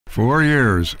4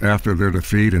 years after their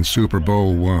defeat in Super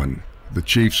Bowl I, the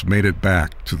Chiefs made it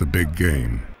back to the big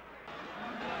game.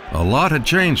 A lot had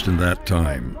changed in that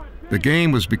time. The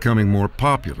game was becoming more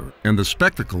popular, and the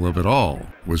spectacle of it all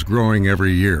was growing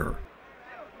every year.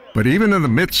 But even in the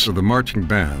midst of the marching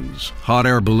bands, hot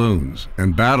air balloons,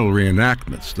 and battle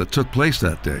reenactments that took place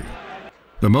that day,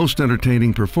 the most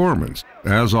entertaining performance,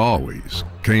 as always,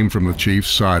 came from the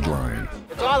Chiefs' sideline.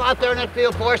 It's all out there in that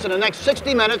field for us. In the next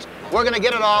 60 minutes, we're going to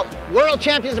get it all. World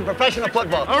champions in professional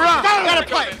football. All right, got to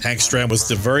play. Hank Stram was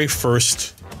the very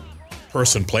first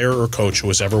person, player or coach, who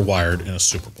was ever wired in a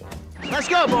Super Bowl. Let's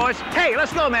go, boys. Hey,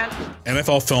 let's go, man.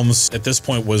 NFL Films at this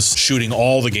point was shooting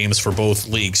all the games for both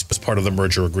leagues as part of the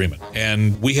merger agreement.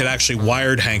 And we had actually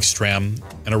wired Hank Stram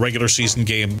in a regular season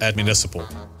game at Municipal.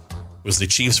 It was the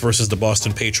Chiefs versus the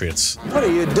Boston Patriots. What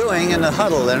are you doing in the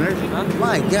huddle, Leonard?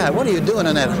 My God, what are you doing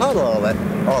in that huddle all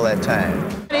that time?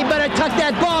 He better tuck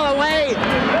that ball away.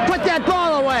 Put that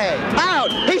ball away. Out.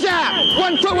 He's out.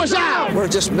 1 foot was out. We're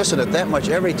just missing it that much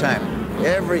every time.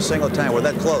 Every single time. We're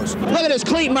that close. Look at this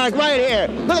cleat mark right here.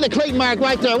 Look at the cleat mark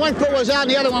right there. 1 foot was out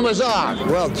and the other one was off.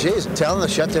 Well, geez, tell them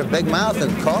to shut their big mouth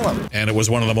and call them. And it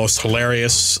was one of the most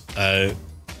hilarious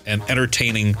and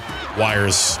entertaining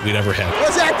wires we'd ever had.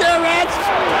 Was that there, Reds?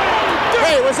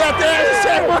 Hey, was that there?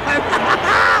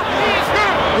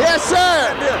 Yes,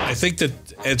 sir. I think that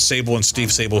Ed Sable and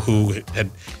Steve Sable, who had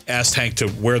asked Hank to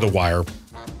wear the wire,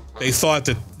 they thought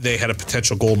that they had a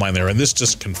potential gold mine there, and this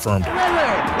just confirmed it.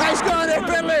 Nice going there,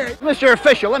 Ridley. Mr.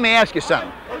 Official, let me ask you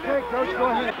something. Okay, Coach, go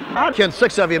ahead. How can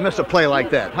 6 of you miss a play like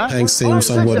that, huh? Hank seemed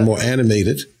somewhat more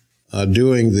animated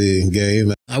during the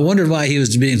game. I wondered why he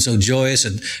was being so joyous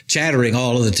and chattering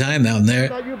all of the time down there. I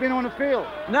thought you'd been on the field.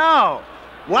 No.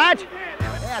 What?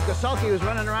 Yeah, Kasulki was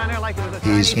running around there like it was a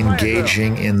He's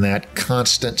engaging in that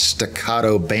constant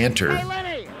staccato banter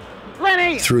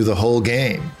Lenny! through the whole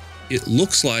game. It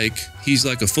looks like he's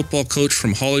like a football coach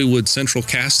from Hollywood Central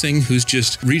Casting who's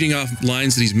just reading off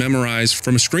lines that he's memorized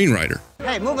from a screenwriter.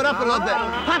 Hey, move it up a little bit.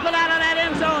 Pop it out of that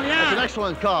end zone, yeah. That's an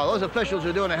excellent call. Those officials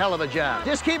are doing a hell of a job.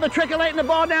 Just keep matriculating the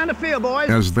ball down the field, boys.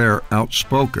 As their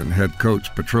outspoken head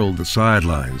coach patrolled the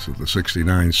sidelines of the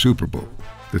 '69 Super Bowl,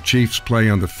 the Chiefs' play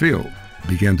on the field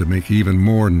began to make even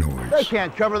more noise. They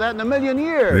can't cover that in a million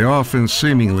years. The offense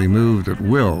seemingly moved at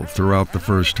will throughout the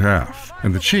first half,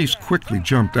 and the Chiefs quickly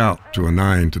jumped out to a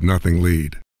 9-0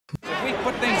 lead. If we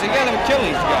put things together, we kill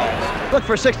these guys. Look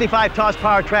for 65 toss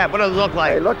power trap. What does it look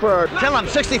like? Hey, look for... Tell them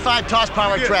 65 toss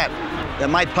power trap. That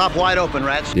might pop wide open,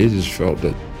 Rats. They just felt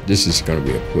that this is going to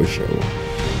be a pushover.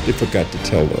 They forgot to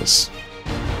tell us.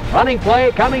 Running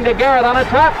play coming to Garrett on a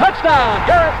trap. Touchdown!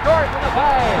 Garrett scores from the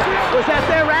 5. Was that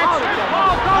there, Rats?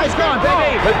 Nice going,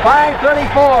 baby. With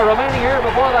 5:34 remaining here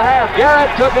before the half, Garrett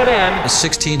took it in. A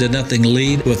 16-0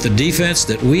 lead with the defense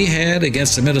that we had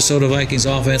against the Minnesota Vikings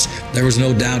offense. There was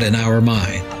no doubt in our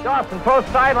mind. Dawson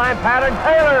post sideline pattern.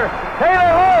 Taylor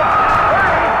holds.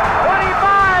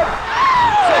 25.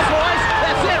 That's it, boys.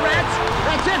 That's it, Rats.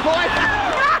 That's it, boys.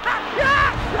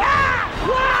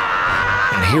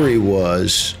 And here he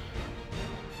was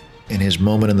in his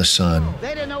moment in the sun.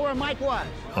 They didn't know where Mike was.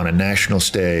 On a national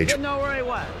stage. Didn't know where he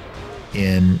was.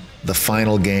 In the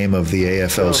final game of the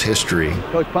AFL's history.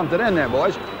 Coach pumped it in there,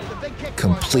 boys.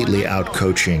 Completely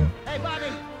out-coaching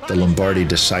the Lombardi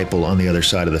disciple on the other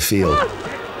side of the field.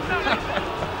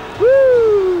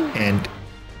 And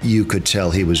you could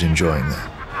tell he was enjoying that.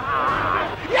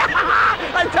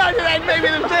 I told you that baby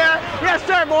was there. Yes,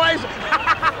 sir, boys.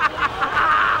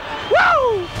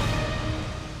 Woo!